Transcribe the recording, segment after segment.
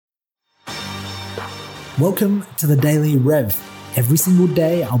Welcome to the Daily Rev. Every single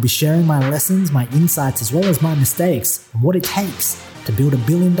day, I'll be sharing my lessons, my insights, as well as my mistakes, and what it takes to build $1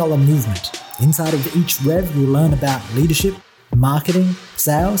 billion movement. Inside of each Rev, you'll learn about leadership, marketing,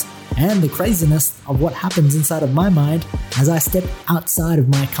 sales, and the craziness of what happens inside of my mind as I step outside of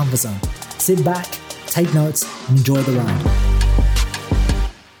my comfort zone. Sit back, take notes, and enjoy the ride.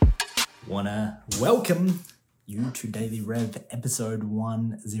 Wanna welcome you to Daily Rev episode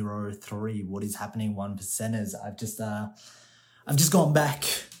 103. What is happening, 1%ers? I've just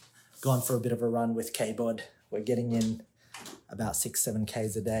gone for a bit of a run with K-Bod. We're getting in about 6-7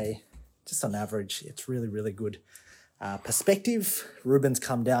 Ks a day, just on average. It's really, really good perspective. Ruben's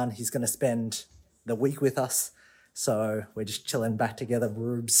come down. He's going to spend the week with us. So we're just chilling back together.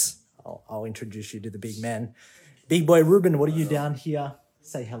 Rubes, I'll introduce you to the big man. Big boy Ruben, what are you down here?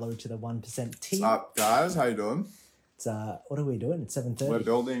 Say hello to the 1% team. What's up, guys? How you doing? It's what are we doing? It's 7:30. We're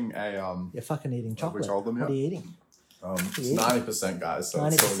building a You're fucking eating chocolate. we told them, What are you eating? It's 90%, guys. So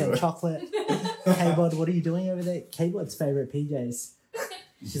 90% chocolate. K-Bod, what are you doing over there? K-Bod's favorite PJs.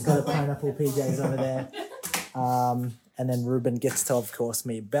 She's got a pineapple PJs over there. And then Ruben gets to, of course,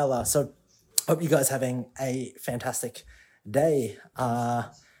 meet Bella. So hope you guys having a fantastic day.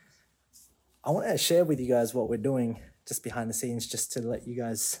 I want to share with you guys what we're doing just behind the scenes, just to let you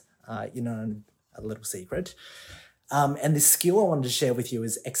guys, a little secret. And this skill I wanted to share with you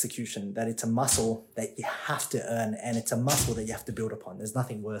is execution, that it's a muscle that you have to earn, and it's a muscle that you have to build upon. There's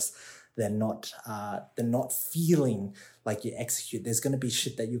nothing worse than not feeling like you execute. There's going to be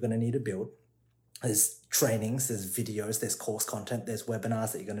shit that you're going to need to build. There's trainings, there's videos, there's course content, there's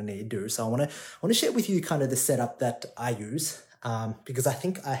webinars that you're going to need to do. So I want to share with you kind of the setup that I use, because I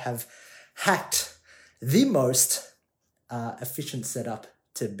think I have hacked the most efficient setup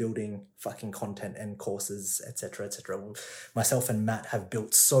to building fucking content and courses, etc., etc. Myself and Matt have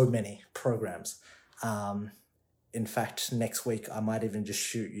built so many programs. In fact, next week I might even just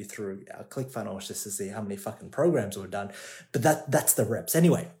shoot you through our ClickFunnels just to see how many fucking programs we've done. But that's the reps.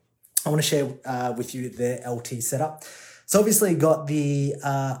 Anyway, I want to share with you the LT setup. So obviously got the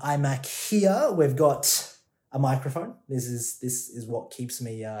iMac here. We've got a microphone. This is what keeps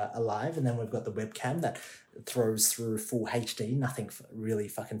me alive. And then we've got the webcam that throws through full HD, nothing really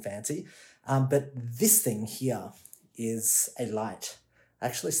fucking fancy. But this thing here is a light. I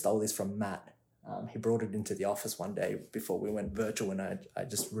actually stole this from Matt. He brought it into the office one day before we went virtual, and I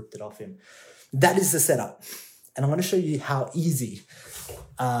just ripped it off him. That is the setup. And I'm going to show you how easy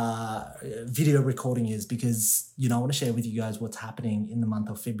video recording is, because, I want to share with you guys what's happening in the month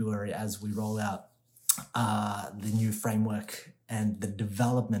of February as we roll out the new framework and the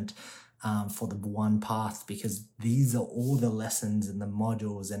development for the one path, because these are all the lessons and the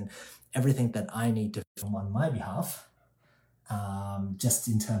modules and everything that I need to film on my behalf, just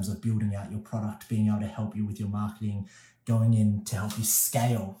in terms of building out your product, being able to help you with your marketing, going in to help you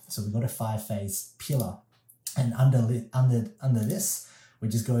scale. So we've got a 5-phase pillar, and under this, we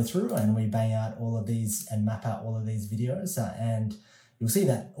just go through and we bang out all of these and map out all of these videos, and you'll see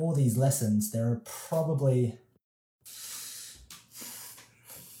that all these lessons, there are probably,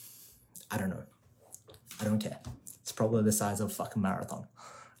 I don't know. I don't care. It's probably the size of a fucking marathon.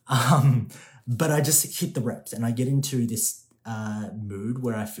 But I just hit the reps and I get into this mood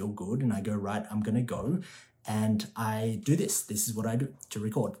where I feel good and I go, right, I'm going to go. And I do this. This is what I do to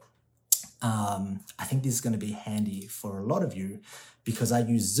record. I think this is going to be handy for a lot of you because I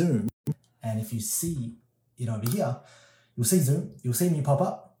use Zoom. And if you see it over here, you'll see Zoom, you'll see me pop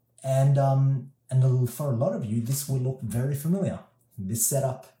up, and for a lot of you, this will look very familiar. This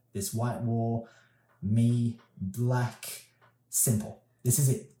setup, this white wall, me, black, simple. This is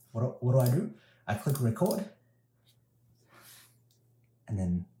it. What do I do? I click record, and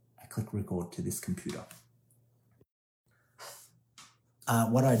then I click record to this computer.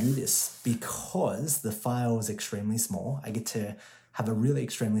 Why do I do this? Because the file is extremely small. I get to have a really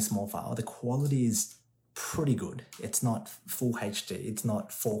extremely small file. The quality is pretty good. It's not full HD, it's not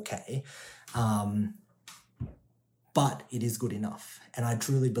 4K, but it is good enough. And I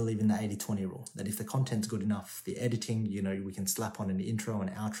truly believe in the 80-20 rule, that if the content's good enough, the editing, we can slap on an intro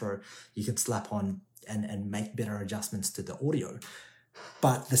and outro, you can slap on and make better adjustments to the audio.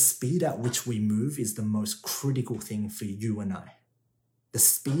 But the speed at which we move is the most critical thing for you and I. The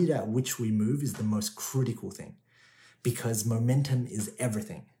speed at which we move is the most critical thing, because momentum is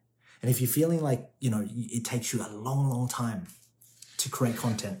everything. And if you're feeling like, it takes you a long, long time to create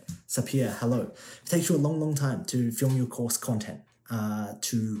content, Sapir, hello. It takes you a long, long time to film your course content,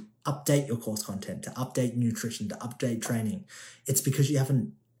 to update your course content, to update nutrition, to update training. It's because you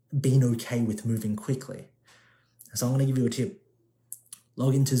haven't been okay with moving quickly. So I'm going to give you a tip.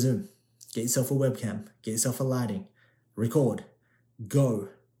 Log into Zoom. Get yourself a webcam. Get yourself a lighting. Record. Go.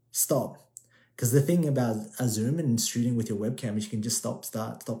 Stop. Because the thing about a Zoom and shooting with your webcam is you can just stop,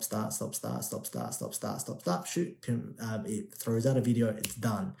 start, shoot. It throws out a video. It's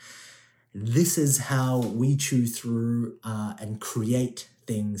done. This is how we chew through and create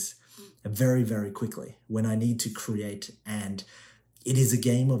things very, very quickly when I need to create. And it is a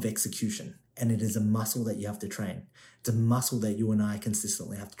game of execution, and it is a muscle that you have to train. It's a muscle that you and I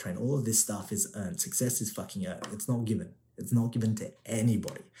consistently have to train. All of this stuff is earned. Success is fucking earned. It's not given. It's not given to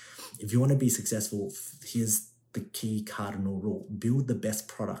anybody. If you want to be successful, here's the key cardinal rule. Build the best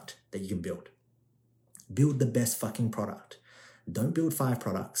product that you can build. Build the best fucking product. Don't build 5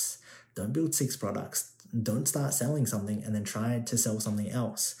 products. Don't build 6 products. Don't start selling something and then try to sell something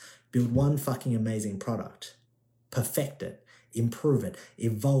else. Build one fucking amazing product. Perfect it. Improve it.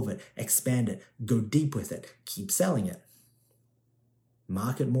 Evolve it. Expand it. Go deep with it. Keep selling it.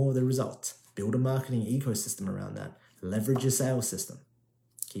 Market more of the results. Build a marketing ecosystem around that. Leverage your sales system.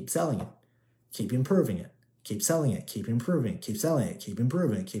 Keep selling it. Keep improving it. Keep selling it. Keep improving it. Keep selling it. Keep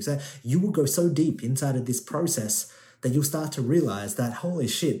improving it. Keep selling it. You will go so deep inside of this process that you'll start to realize that, holy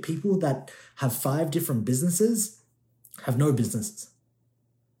shit, people that have 5 different businesses have no businesses.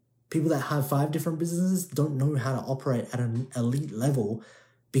 People that have 5 different businesses don't know how to operate at an elite level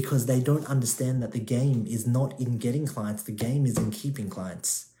because they don't understand that the game is not in getting clients. The game is in keeping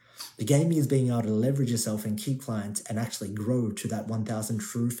clients. The game is being able to leverage yourself and keep clients and actually grow to that 1,000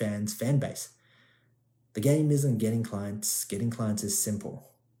 true fans fan base. The game isn't getting clients. Getting clients is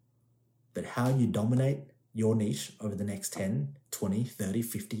simple. But how you dominate your niche over the next 10, 20, 30,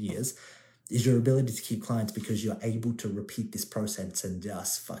 50 years is your ability to keep clients because you're able to repeat this process and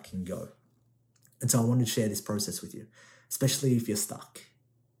just fucking go. And so I wanted to share this process with you, especially if you're stuck.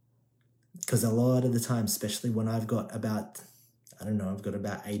 Because a lot of the time, especially when I've got about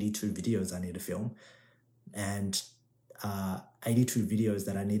 82 videos I need to film, and 82 videos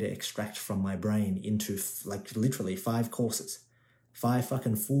that I need to extract from my brain into literally 5 courses. 5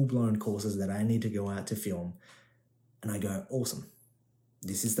 fucking full-blown courses that I need to go out to film. And I go, awesome.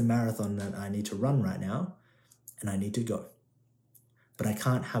 This is the marathon that I need to run right now, and I need to go. But I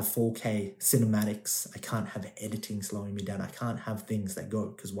can't have 4K cinematics. I can't have editing slowing me down. I can't have things that go,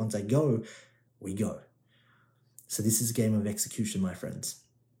 because once I go, we go. So this is a game of execution, my friends.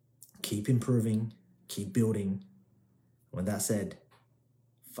 Keep improving, keep building. With that said,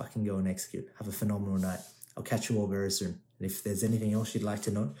 fucking go and execute. Have a phenomenal night. I'll catch you all very soon. And if there's anything else you'd like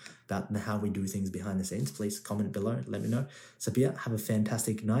to know about how we do things behind the scenes, please comment below. Let me know. So yeah, have a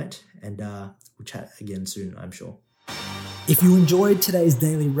fantastic night, and we'll chat again soon, I'm sure. If you enjoyed today's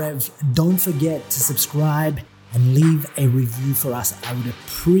Daily Rev, don't forget to subscribe and leave a review for us. I would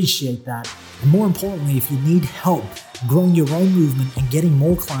appreciate that. And more importantly, if you need help growing your own movement and getting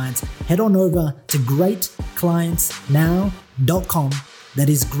more clients, head on over to greatclientsnow.com. That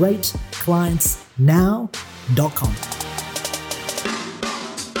is greatclientsnow.com.